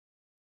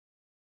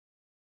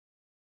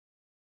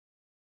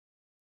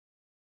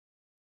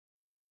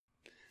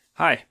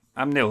Hi,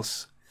 I'm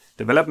Nils,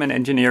 Development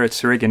Engineer at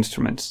Zurich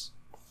Instruments.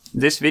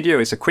 This video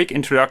is a quick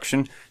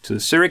introduction to the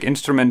Zurich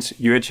Instruments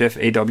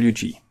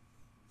UHFAWG.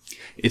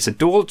 It's a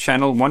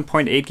dual-channel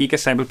 1.8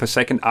 gigasample per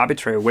second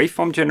arbitrary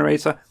waveform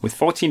generator with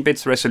 14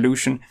 bits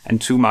resolution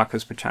and 2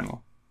 markers per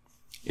channel.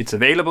 It's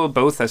available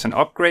both as an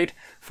upgrade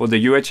for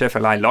the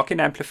UHF-LI lock-in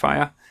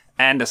amplifier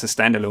and as a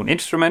standalone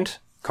instrument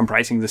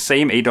comprising the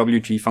same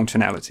AWG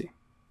functionality.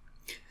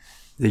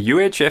 The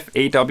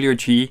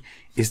UHFAWG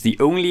is the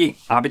only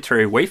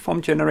arbitrary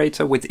waveform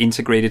generator with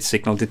integrated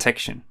signal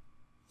detection.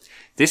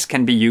 This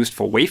can be used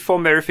for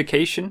waveform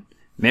verification,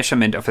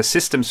 measurement of a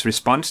system's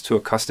response to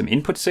a custom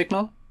input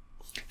signal,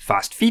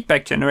 fast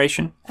feedback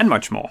generation, and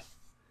much more.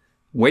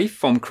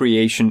 Waveform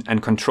creation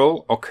and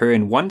control occur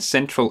in one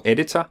central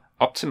editor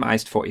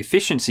optimized for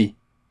efficiency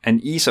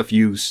and ease of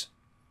use.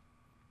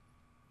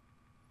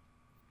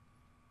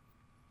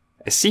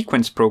 A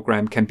sequence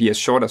program can be as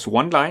short as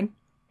one line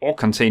or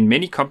contain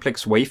many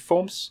complex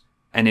waveforms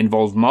and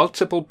involve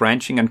multiple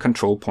branching and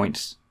control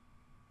points.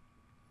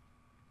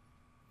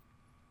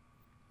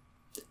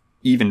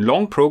 Even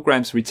long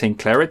programs retain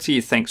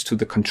clarity thanks to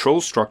the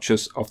control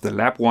structures of the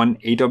Lab 1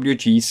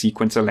 AWG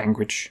sequencer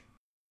language.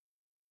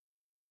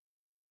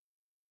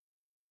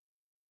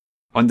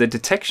 On the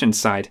detection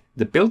side,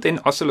 the built-in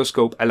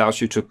oscilloscope allows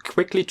you to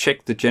quickly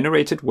check the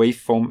generated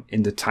waveform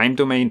in the time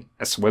domain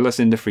as well as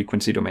in the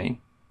frequency domain.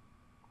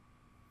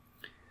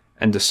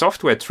 And the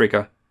software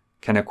trigger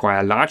can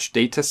acquire large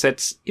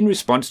datasets in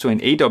response to an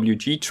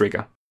AWG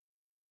trigger.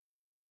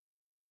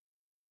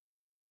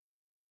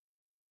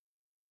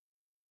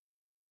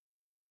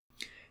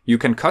 You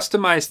can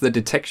customize the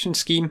detection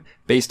scheme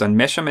based on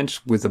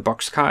measurements with the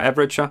boxcar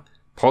averager,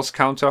 pulse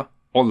counter,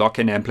 or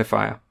lock-in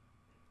amplifier.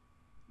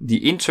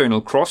 The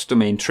internal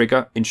cross-domain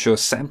trigger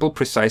ensures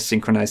sample-precise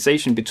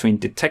synchronization between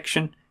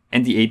detection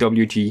and the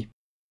AWG.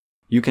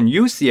 You can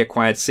use the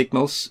acquired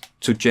signals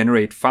to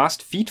generate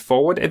fast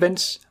feed-forward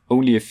events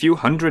only a few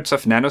hundreds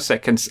of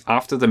nanoseconds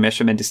after the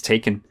measurement is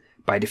taken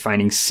by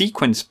defining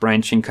sequence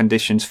branching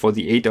conditions for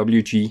the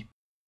AWG.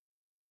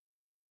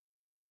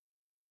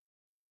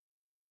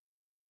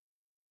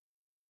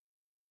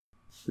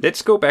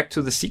 Let's go back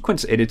to the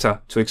sequence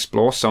editor to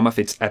explore some of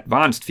its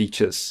advanced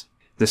features.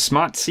 The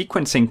smart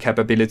sequencing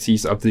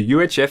capabilities of the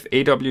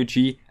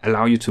UHFAWG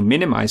allow you to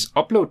minimize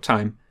upload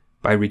time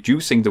by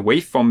reducing the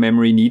waveform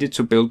memory needed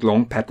to build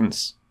long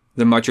patterns.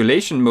 The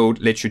modulation mode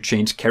lets you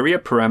change carrier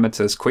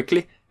parameters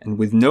quickly and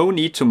with no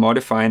need to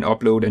modify and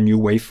upload a new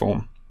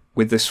waveform.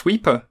 With the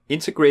sweeper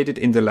integrated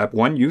in the Lab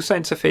 1 user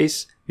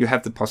interface, you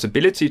have the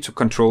possibility to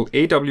control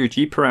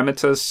AWG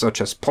parameters such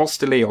as pulse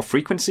delay or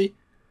frequency,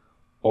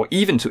 or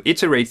even to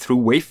iterate through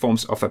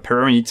waveforms of a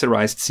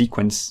parameterized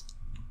sequence.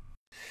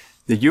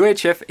 The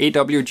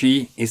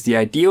UHFAWG is the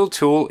ideal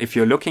tool if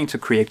you're looking to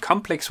create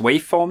complex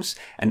waveforms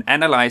and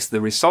analyze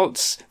the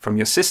results from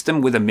your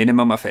system with a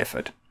minimum of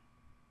effort.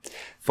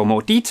 For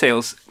more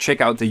details, check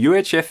out the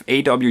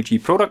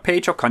UHFAWG product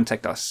page or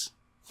contact us.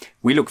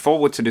 We look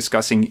forward to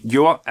discussing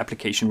your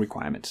application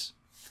requirements.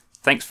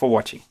 Thanks for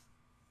watching.